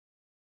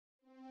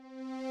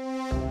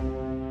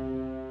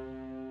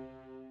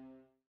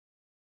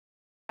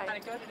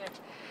it go today?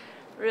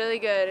 Really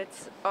good.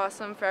 It's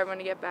awesome for everyone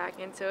to get back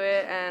into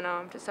it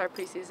and to start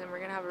preseason. We're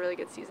going to have a really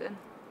good season.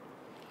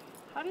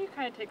 How do you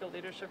kind of take a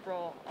leadership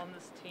role on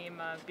this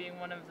team, being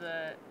one of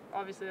the,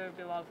 obviously there would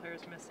be a lot of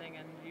players missing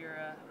and you're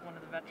one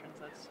of the veterans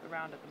that's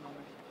around at the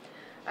moment?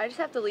 I just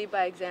have to lead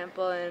by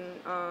example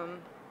and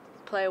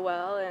play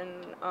well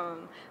and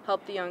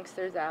help the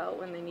youngsters out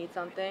when they need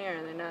something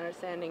or they're not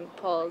understanding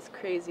Paul's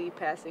crazy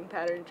passing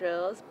pattern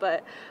drills.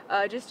 But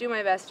just do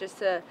my best just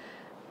to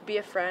be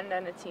a friend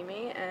and a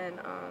teammate and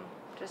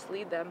just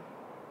lead them.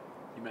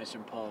 You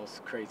mentioned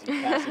Paul's crazy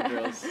passing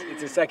drills.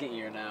 It's his second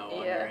year now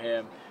under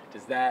him.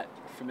 Does that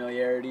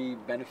familiarity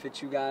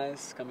benefit you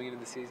guys coming into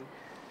the season?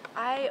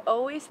 I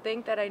always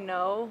think that I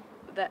know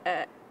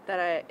that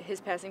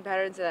his passing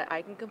patterns, that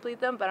I can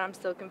complete them, but I'm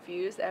still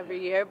confused every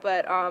year.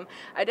 But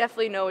I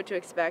definitely know what to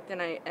expect,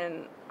 and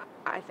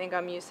I think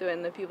I'm used to it,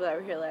 and the people that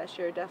were here last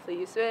year are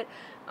definitely used to it.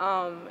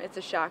 It's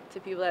a shock to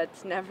people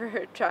that's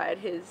never tried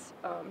his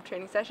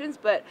training sessions,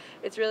 but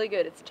it's really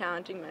good. It's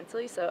challenging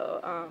mentally,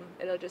 so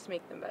it'll just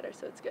make them better,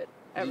 so it's good.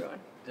 Everyone.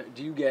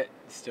 Do you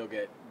still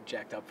get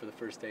jacked up for the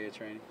first day of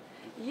training?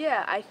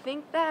 Yeah, I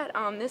think that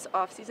this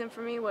off-season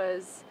for me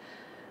was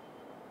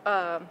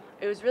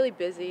it was really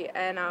busy,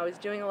 and I was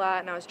doing a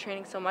lot, and I was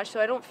training so much, so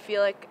I don't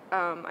feel like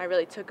I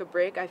really took a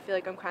break. I feel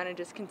like I'm kind of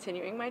just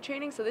continuing my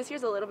training, so this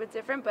year's a little bit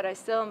different, but I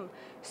still am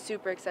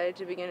super excited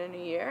to begin a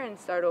new year and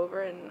start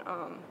over, and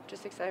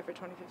just excited for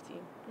 2015.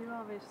 You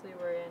obviously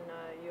were in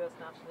U.S.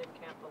 national team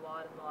camp a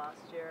lot in the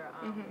last year.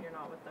 You're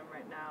not with them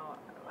right now.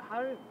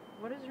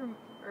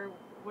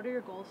 What are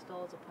your goals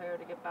still as a player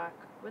to get back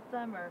with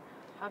them, or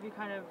how have you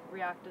kind of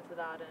reacted to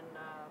that and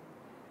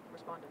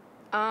responded?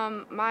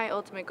 My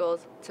ultimate goal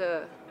is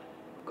to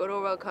go to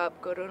a World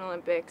Cup, go to an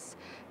Olympics,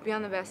 be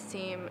on the best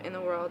team in the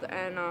world,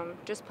 and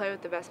just play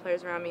with the best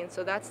players around me. And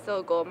so that's still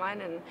a goal of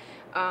mine, and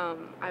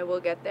I will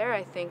get there.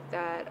 I think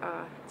that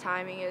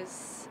timing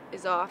is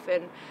off,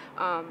 and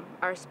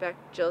I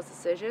respect Jill's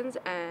decisions,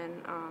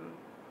 and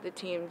the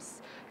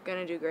team's going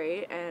to do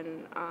great.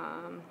 And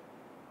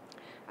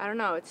I don't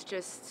know, it's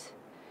just,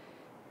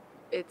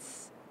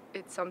 it's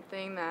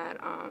something that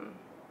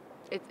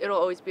it'll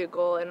always be a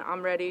goal, and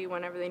I'm ready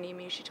whenever they need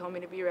me. She told me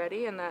to be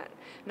ready and that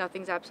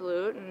nothing's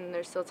absolute and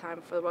there's still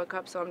time for the World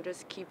Cup, so I'm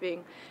just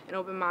keeping an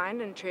open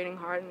mind and training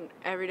hard, and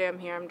every day I'm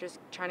here I'm just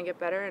trying to get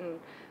better and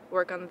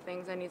work on the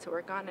things I need to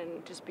work on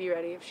and just be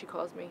ready if she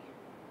calls me.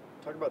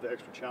 Talk about the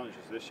extra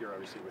challenges this year,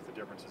 obviously, with the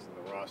differences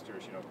in the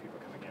rosters, you know, people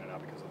coming in and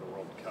out because of the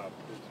World Cup.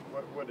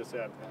 What does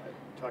that,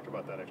 talk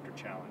about that extra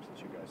challenge that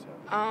you guys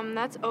have?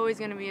 That's always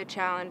going to be a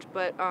challenge,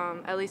 but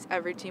at least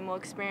every team will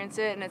experience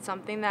it, and it's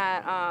something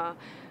that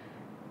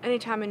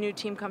anytime a new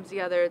team comes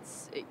together,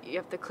 you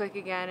have to click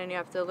again and you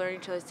have to learn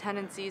each other's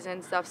tendencies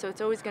and stuff, so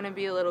it's always going to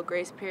be a little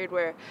grace period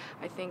where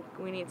I think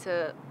we need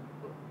to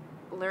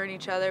learn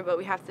each other, but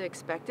we have to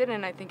expect it,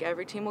 and I think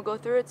every team will go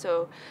through it,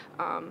 so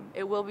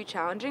it will be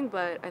challenging,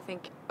 but I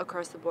think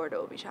across the board it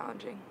will be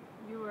challenging.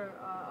 You were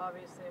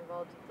obviously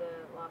involved with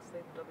the last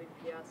league, the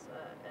WPS,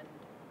 and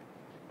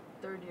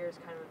third year is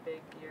kind of a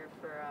big year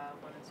for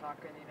women's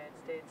soccer in the United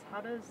States.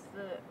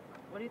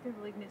 What do you think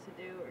the league needs to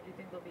do, or do you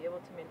think they'll be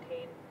able to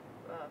maintain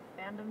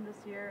fandom this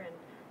year and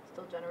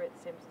still generate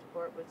the same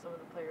support with some of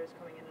the players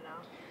coming in and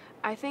out?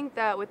 I think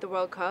that with the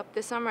World Cup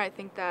this summer, I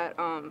think that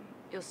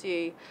you'll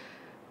see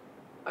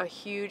a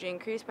huge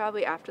increase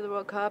probably after the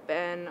World Cup,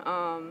 and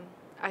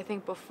I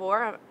think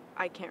before,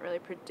 I can't really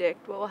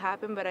predict what will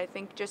happen, but I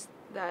think just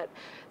that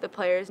the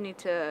players need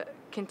to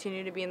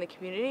continue to be in the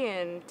community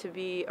and to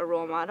be a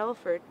role model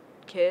for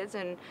kids,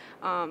 and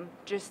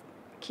just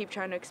keep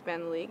trying to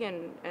expand the league,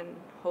 and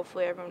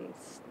hopefully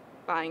everyone's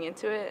buying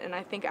into it, and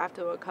I think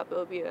after the World Cup it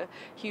will be a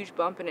huge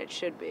bump, and it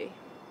should be.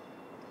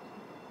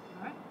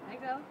 All right,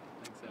 thanks, Allie.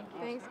 Thanks,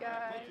 Thanks,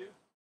 guys. Thank you.